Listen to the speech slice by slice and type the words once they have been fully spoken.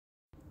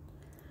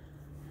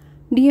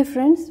Dear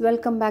friends,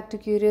 welcome back to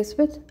Curious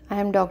With. I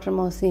am Dr.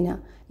 Mohsina.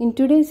 In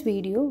today's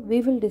video, we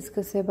will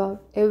discuss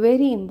about a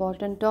very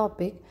important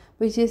topic,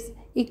 which is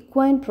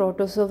equine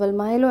protozoal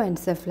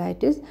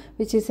myeloencephalitis,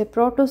 which is a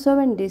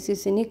protozoan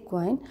disease in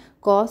equine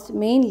caused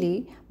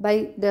mainly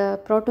by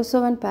the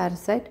protozoan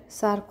parasite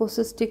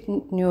sarcocystic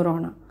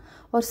neurona,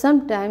 or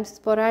sometimes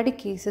sporadic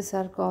cases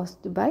are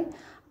caused by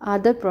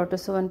other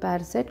protozoan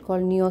parasite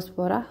called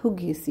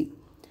N.hughesi.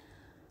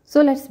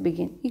 So let's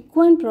begin.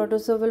 Equine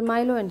Protozoal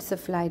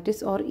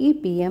Myeloencephalitis or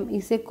EPM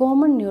is a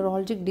common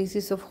neurologic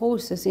disease of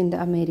horses in the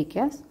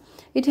Americas.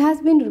 It has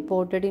been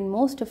reported in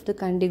most of the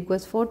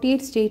contiguous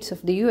 48 states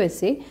of the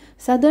USA,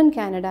 southern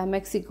Canada,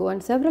 Mexico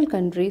and several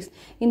countries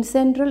in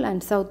Central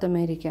and South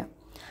America.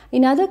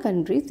 In other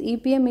countries,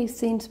 EPM is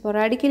seen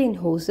sporadically in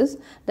horses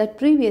that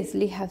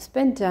previously have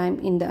spent time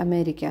in the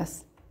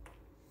Americas.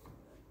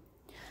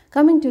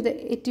 Coming to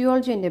the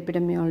etiology and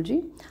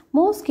epidemiology,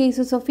 most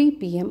cases of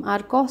EPM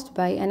are caused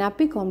by an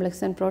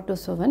apicomplexan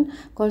protozoan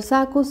called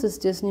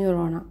Sarcocystis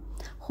neurona.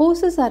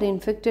 Horses are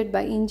infected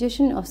by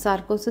ingestion of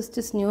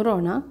Sarcocystis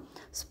neurona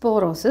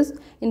sporosis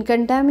in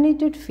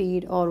contaminated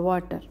feed or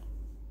water.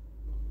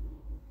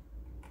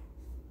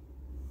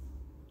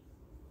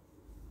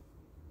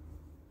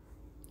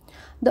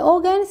 The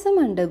organism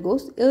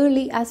undergoes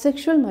early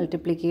asexual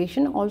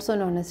multiplication, also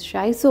known as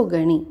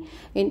schizogeny,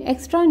 in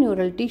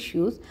extraneural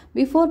tissues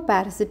before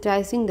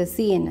parasitizing the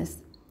CNS.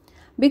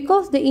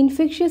 Because the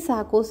infectious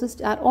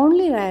sarcocysts are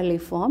only rarely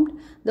formed,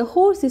 the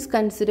horse is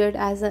considered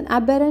as an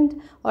aberrant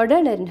or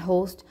dead-end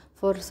host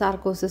for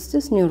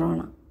Sarcocystis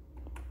neurona.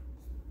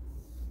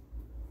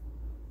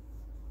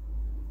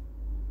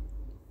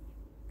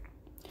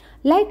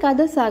 Like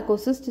other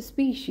Sarcocyst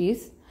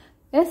species,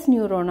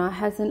 S.neurona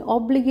has an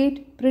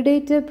obligate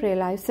predator-prey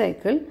life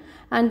cycle,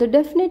 and the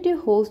definitive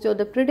host or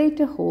the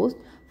predator host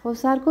for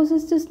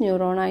Sarcocystis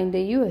neurona in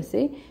the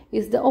USA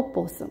is the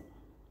opossum.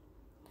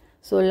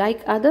 So,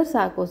 like other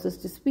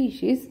Sarcocyst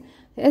species,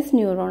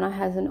 S.neurona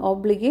has an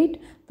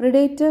obligate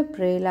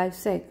predator-prey life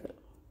cycle.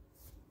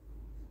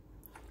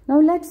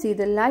 Now, let's see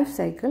the life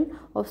cycle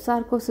of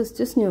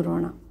Sarcocystis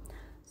neurona.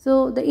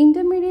 So, the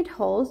intermediate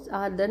hosts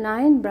are the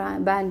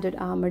 9-banded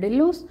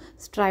armadillos,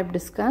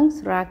 striped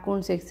skunks,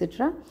 raccoons,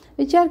 etc.,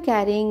 which are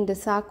carrying the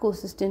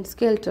sarcocyst in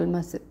skeletal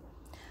muscle.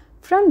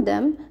 From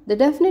them, the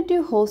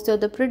definitive host or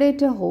the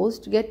predator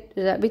host,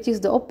 which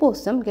is the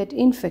opossum, get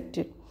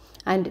infected,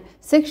 and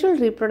sexual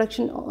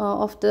reproduction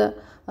of the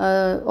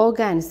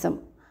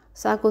organism,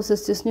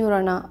 Sarcocystis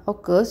neurona,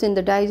 occurs in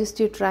the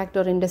digestive tract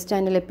or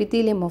intestinal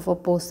epithelium of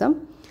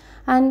opossum,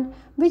 and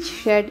which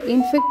shed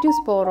infective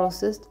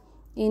sporocysts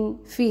in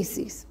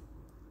feces.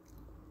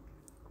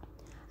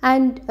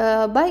 And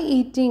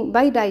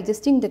by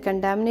digesting the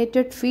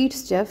contaminated feed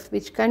stuff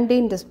which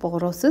contain the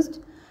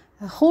sporocyst,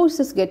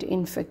 horses get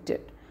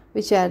infected,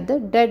 which are the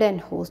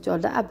dead-end host or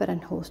the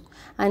aberrant host,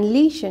 and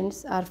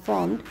lesions are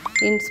formed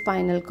in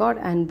spinal cord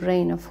and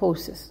brain of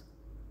horses.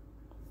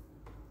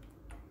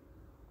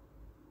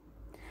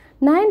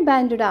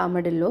 9-banded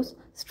armadillos,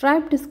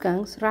 striped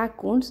skunks,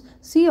 raccoons,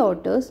 sea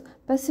otters,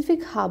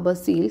 Pacific harbor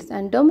seals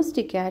and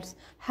domestic cats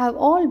have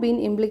all been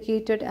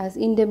implicated as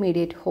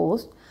intermediate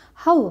hosts.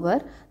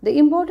 However, the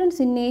importance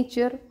in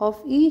nature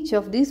of each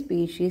of these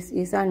species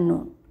is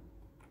unknown.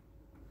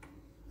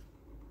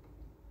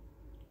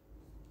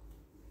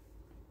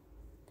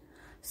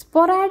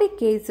 Sporadic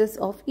cases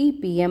of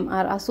EPM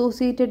are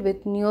associated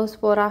with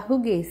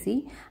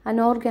N.hughesi, an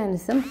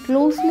organism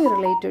closely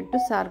related to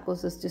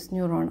Sarcocystis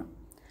neurona.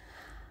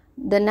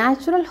 The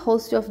natural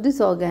host of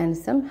this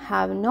organism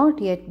have not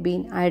yet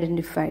been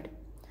identified.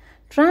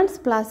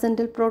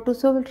 Transplacental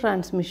protozoal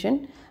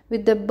transmission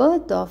with the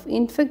birth of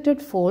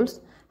infected foals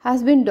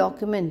has been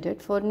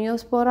documented for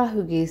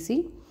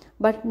N.hughesi,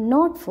 but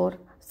not for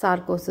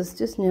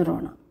Sarcocystis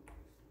neurona.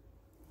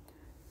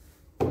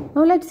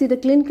 Now let's see the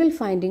clinical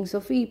findings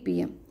of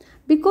EPM.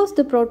 Because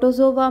the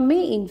protozoa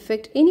may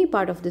infect any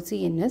part of the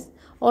CNS,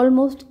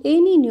 almost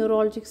any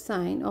neurologic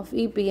sign of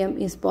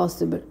EPM is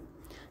possible.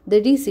 The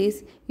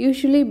disease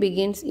usually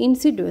begins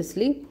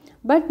insidiously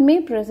but may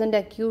present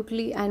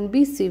acutely and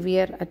be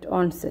severe at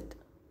onset.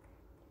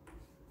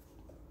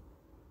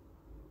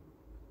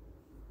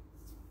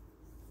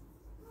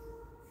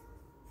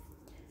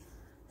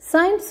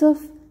 Signs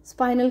of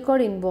spinal cord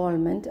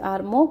involvement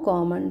are more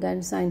common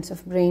than signs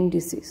of brain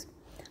disease,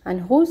 and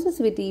horses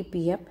with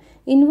EPM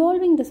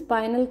involving the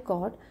spinal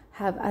cord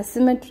have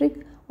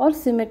asymmetric or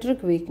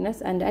symmetric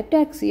weakness and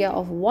ataxia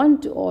of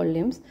one to all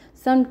limbs,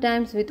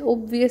 sometimes with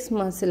obvious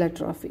muscle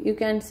atrophy. You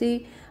can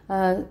see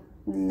the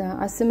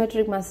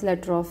asymmetric muscle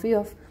atrophy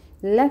of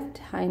left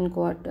hind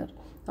quarter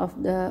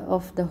of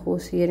the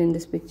horse here in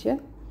this picture.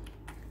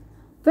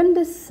 When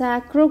the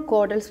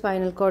sacrocaudal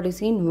spinal cord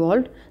is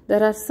involved,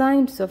 there are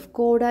signs of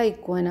coda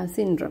equina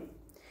syndrome.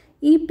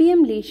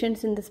 EPM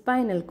lesions in the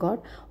spinal cord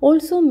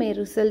also may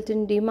result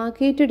in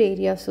demarcated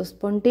areas of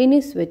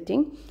spontaneous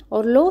sweating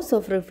or loss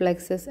of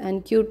reflexes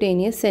and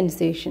cutaneous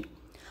sensation.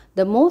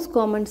 The most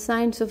common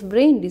signs of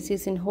brain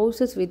disease in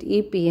horses with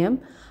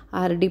EPM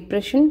are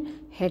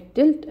depression, head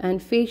tilt,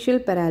 and facial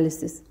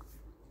paralysis.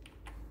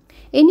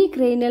 Any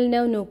cranial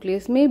nerve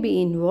nucleus may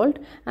be involved,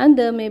 and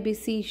there may be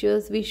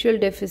seizures, visual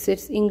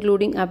deficits,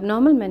 including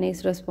abnormal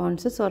menace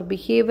responses or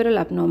behavioral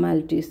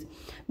abnormalities.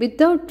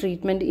 Without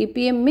treatment,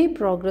 EPM may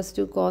progress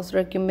to cause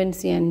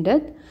recumbency and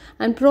death,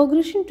 and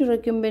progression to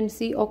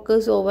recumbency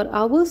occurs over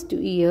hours to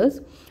years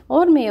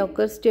or may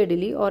occur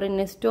steadily or in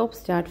a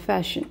stop-start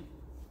fashion.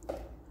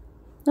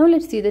 Now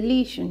let's see the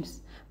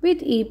lesions.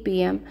 With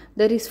EPM,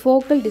 there is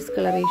focal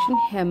discoloration,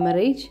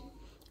 hemorrhage,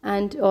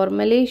 and or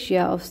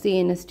malacia of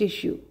CNS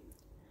tissue.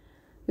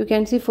 You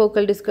can see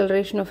focal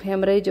discoloration of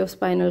hemorrhage of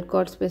spinal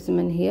cord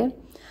specimen here.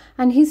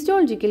 And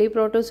histologically,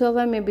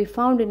 protozoa may be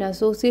found in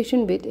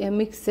association with a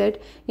mixed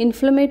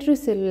inflammatory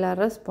cellular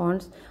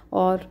response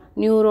or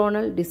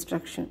neuronal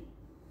destruction.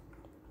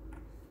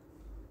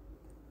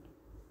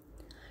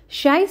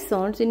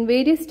 Schizones in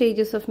various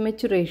stages of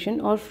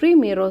maturation or free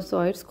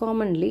merozoites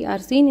commonly are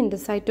seen in the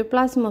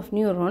cytoplasm of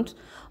neurons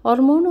or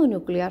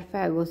mononuclear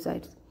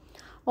phagocytes.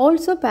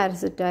 Also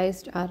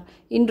parasitized are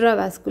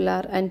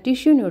intravascular and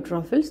tissue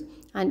neutrophils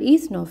and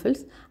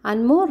eosinophils,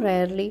 and more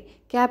rarely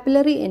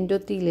capillary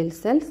endothelial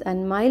cells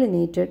and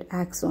myelinated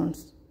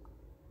axons.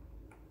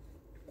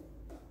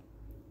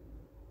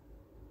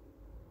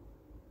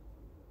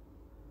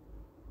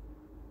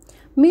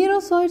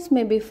 Merozoites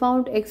may be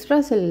found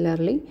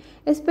extracellularly,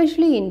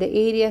 especially in the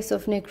areas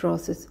of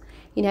necrosis.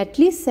 In at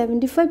least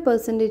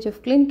 75%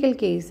 of clinical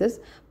cases,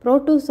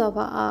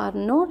 protozoa are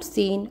not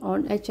seen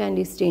on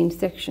H&E stained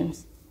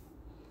sections.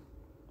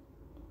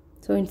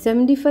 So in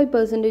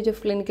 75%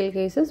 of clinical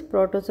cases,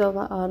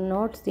 protozoa are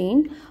not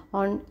seen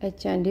on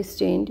H&E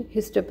stained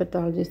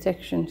histopathology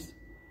sections.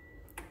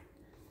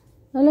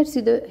 Now let's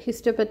see the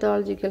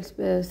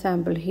histopathological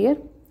sample here.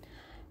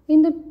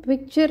 In the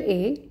picture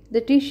A, the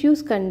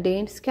tissues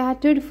contain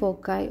scattered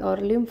foci or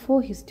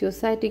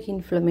lymphohistiocytic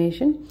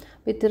inflammation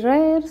with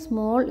rare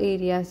small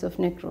areas of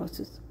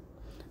necrosis.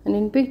 And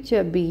in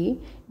picture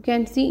B, you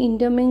can see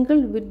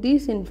intermingled with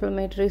these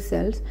inflammatory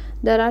cells,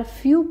 there are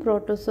few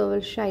protozoal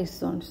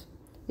schizones,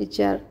 which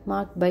are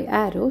marked by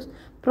arrows,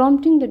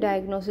 prompting the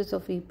diagnosis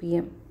of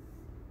EPM.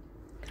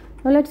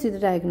 Now let's see the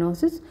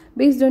diagnosis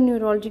based on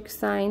neurologic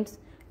signs,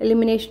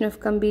 elimination of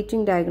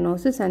competing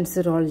diagnosis, and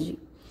serology.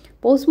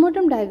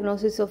 Postmortem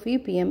diagnosis of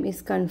EPM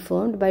is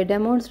confirmed by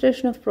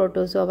demonstration of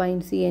protozoa in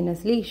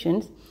CNS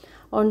lesions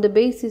on the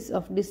basis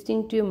of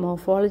distinctive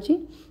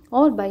morphology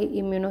or by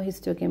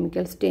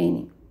immunohistochemical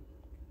staining.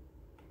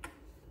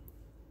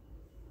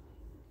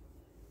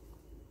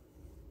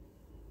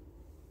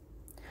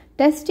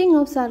 Testing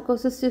of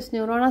Sarcocystis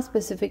neurona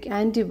specific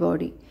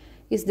antibody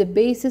is the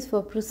basis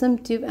for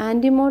presumptive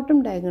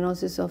antemortem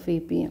diagnosis of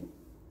EPM.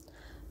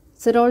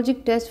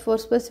 Serologic tests for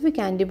specific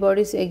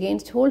antibodies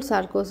against whole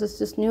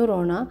Sarcocystis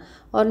neurona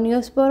or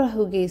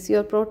N.hughesi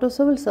or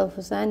protozoal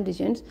surface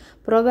antigens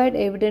provide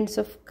evidence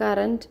of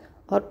current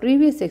or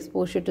previous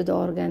exposure to the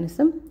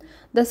organism.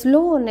 Thus,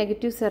 low or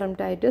negative serum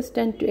titers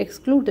tend to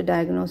exclude the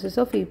diagnosis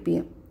of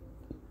EPM.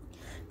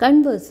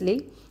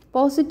 Conversely,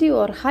 positive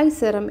or high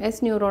serum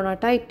S.neurona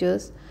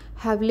titers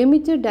have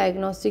limited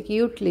diagnostic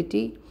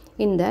utility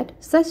in that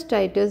such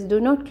titers do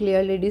not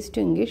clearly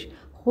distinguish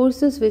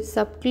horses with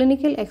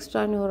subclinical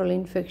extraneural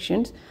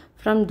infections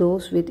from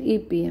those with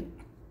EPM.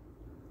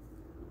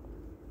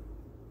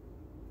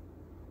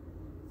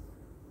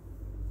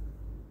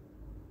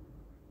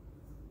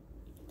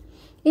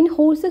 In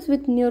horses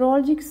with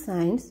neurologic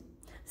signs,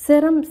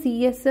 serum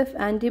CSF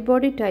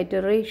antibody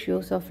titer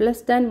ratios of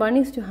less than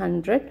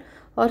 1:100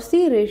 or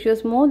C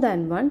ratios more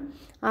than 1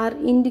 are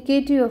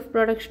indicative of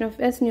production of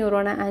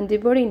S.neurona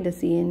antibody in the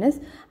CNS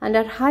and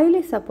are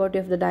highly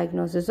supportive of the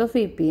diagnosis of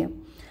EPM.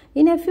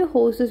 In a few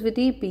horses with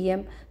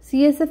EPM,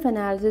 CSF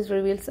analysis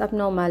reveals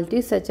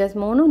abnormalities such as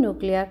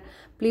mononuclear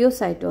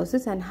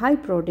pleocytosis and high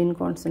protein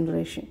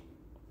concentration.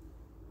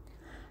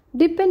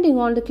 Depending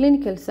on the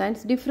clinical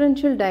signs,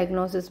 differential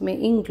diagnosis may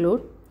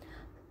include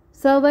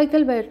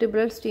cervical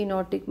vertebral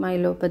stenotic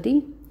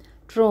myelopathy,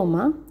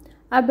 trauma,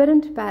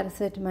 aberrant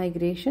parasite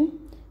migration,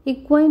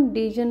 equine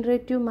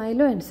degenerative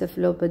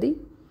myeloencephalopathy,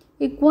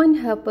 equine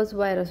herpes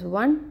virus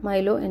 1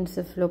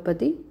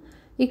 myeloencephalopathy,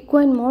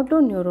 equine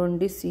motor neuron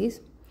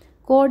disease,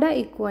 coda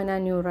equina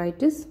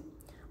neuritis,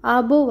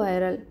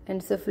 arboviral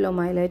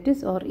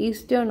encephalomyelitis or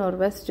eastern or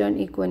western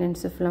equine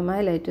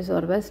encephalomyelitis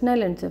or West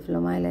Nile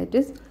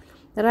encephalomyelitis,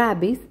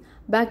 rabies,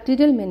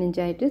 bacterial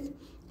meningitis,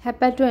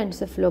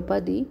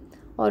 hepatoencephalopathy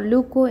or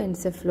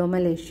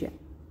leukoencephalomalacia.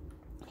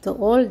 So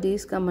all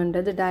these come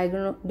under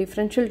the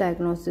differential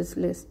diagnosis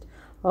list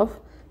of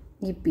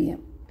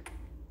EPM.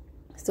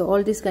 So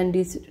all these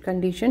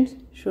conditions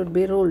should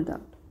be ruled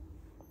out.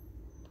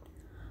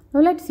 Now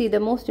let's see the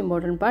most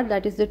important part,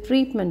 that is the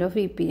treatment of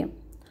EPM.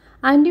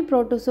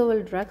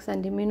 Antiprotozoal drugs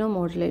and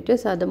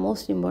immunomodulators are the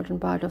most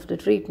important part of the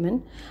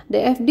treatment. The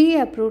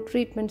FDA approved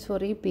treatments for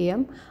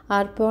EPM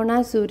are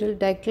ponazuril,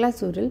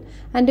 diclazuril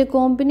and a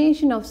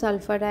combination of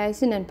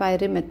sulfadiazine and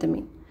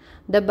pyrimethamine.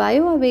 The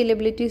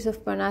bioavailabilities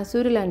of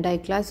ponazuril and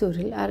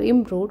diclazuril are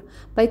improved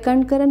by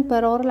concurrent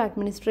peroral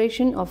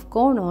administration of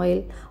corn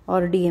oil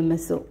or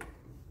DMSO.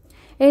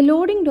 A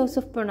loading dose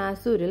of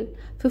pronazuril,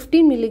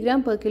 15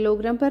 mg per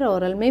kilogram per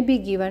oral, may be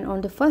given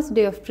on the first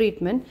day of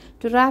treatment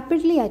to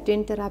rapidly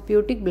attain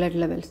therapeutic blood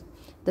levels.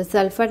 The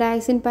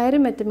sulfadiazine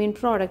pyrimethamine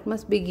product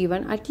must be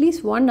given at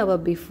least 1 hour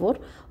before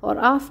or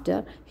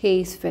after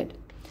hay is fed.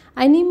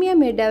 Anemia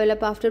may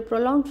develop after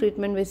prolonged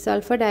treatment with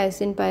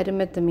sulfadiazine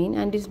pyrimethamine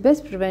and is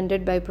best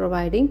prevented by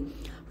providing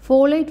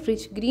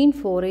folate-rich green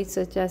forage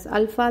such as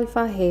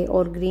alfalfa hay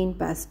or green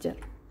pasture.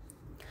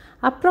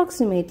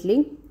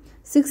 Approximately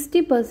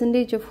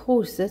 60% of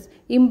horses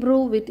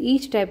improve with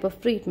each type of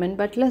treatment,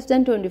 but less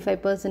than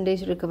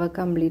 25% recover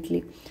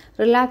completely.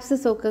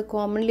 Relapses occur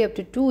commonly up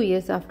to 2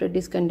 years after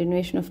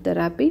discontinuation of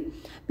therapy.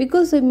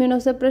 Because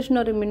immunosuppression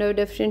or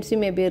immunodeficiency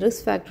may be a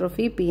risk factor of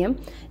EPM,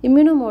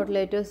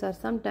 immunomodulators are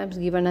sometimes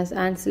given as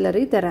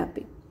ancillary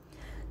therapy.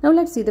 Now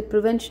let's see the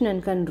prevention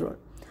and control.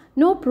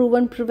 No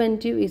proven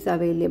preventive is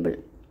available.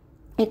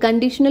 A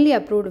conditionally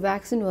approved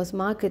vaccine was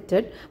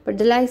marketed, but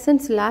the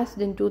license lapsed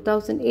in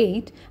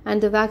 2008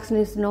 and the vaccine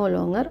is no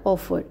longer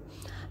offered.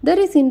 There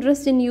is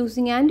interest in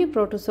using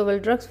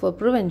anti-protozoal drugs for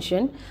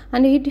prevention,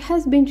 and it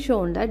has been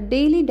shown that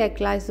daily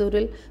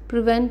diclofenac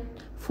prevent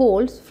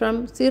foals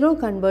from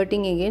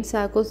seroconverting against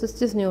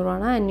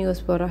S.neurona and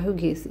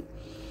N.hughesi.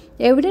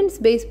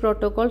 Evidence-based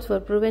protocols for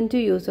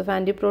preventive use of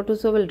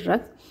anti-protozoal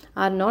drugs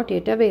are not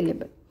yet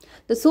available.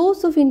 The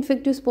source of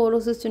infective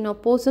sporocysts in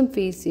opossum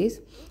feces,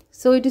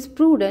 so it is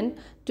prudent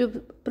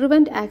to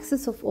prevent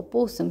access of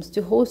opossums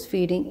to horse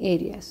feeding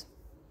areas.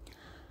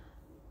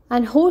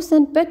 And horse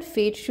and pet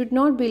feed should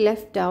not be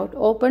left out.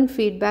 Open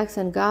feed bags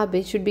and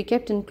garbage should be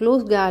kept in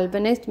closed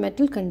galvanized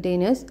metal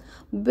containers.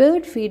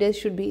 Bird feeders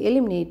should be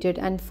eliminated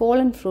and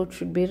fallen fruit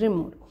should be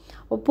removed.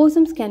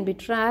 Opossums can be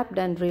trapped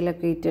and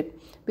relocated.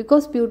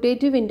 Because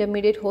putative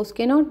intermediate hosts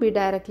cannot be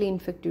directly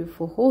infective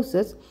for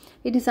horses,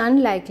 it is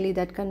unlikely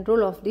that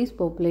control of this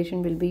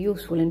population will be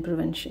useful in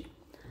prevention.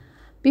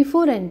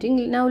 Before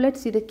ending, now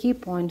let's see the key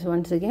points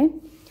once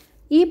again.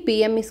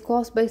 EPM is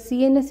caused by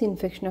CNS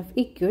infection of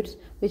equids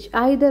with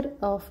either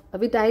of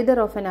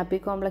an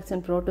apicomplex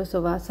and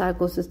protozoa,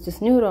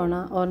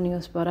 S.neurona or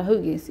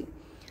S.neurona.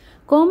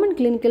 Common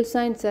clinical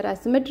signs are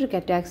asymmetric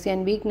ataxia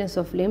and weakness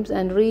of limbs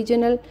and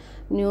regional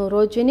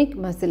neurogenic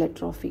muscle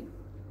atrophy.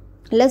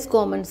 Less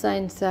common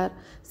signs are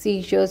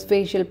seizures,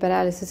 facial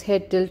paralysis,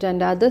 head tilt,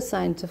 and other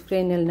signs of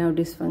cranial nerve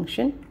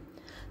dysfunction.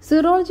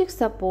 Serologic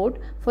support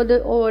for the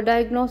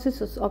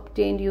diagnosis was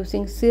obtained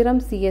using serum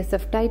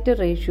CSF titer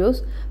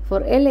ratios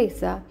for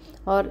ELISA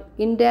or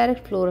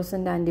indirect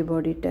fluorescent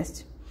antibody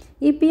test.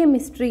 EPM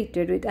is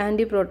treated with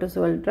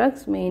antiprotozoal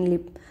drugs, mainly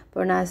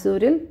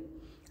pronazuril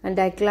and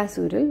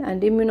diclofenac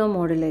and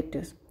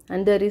immunomodulators,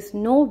 and there is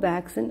no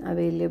vaccine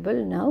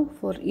available now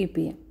for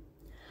EPM.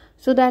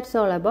 So that's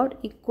all about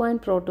equine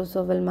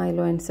protozoal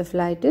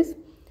myeloencephalitis.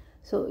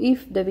 So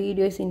if the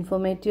video is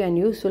informative and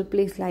useful,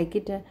 please like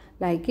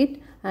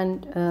it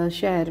and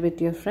share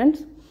with your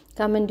friends.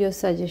 Comment your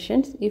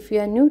suggestions. If you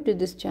are new to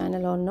this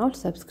channel or not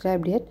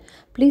subscribed yet,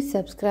 please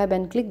subscribe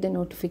and click the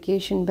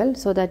notification bell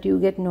so that you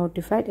get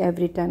notified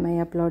every time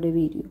I upload a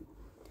video.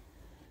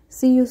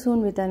 See you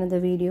soon with another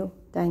video.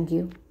 Thank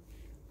you.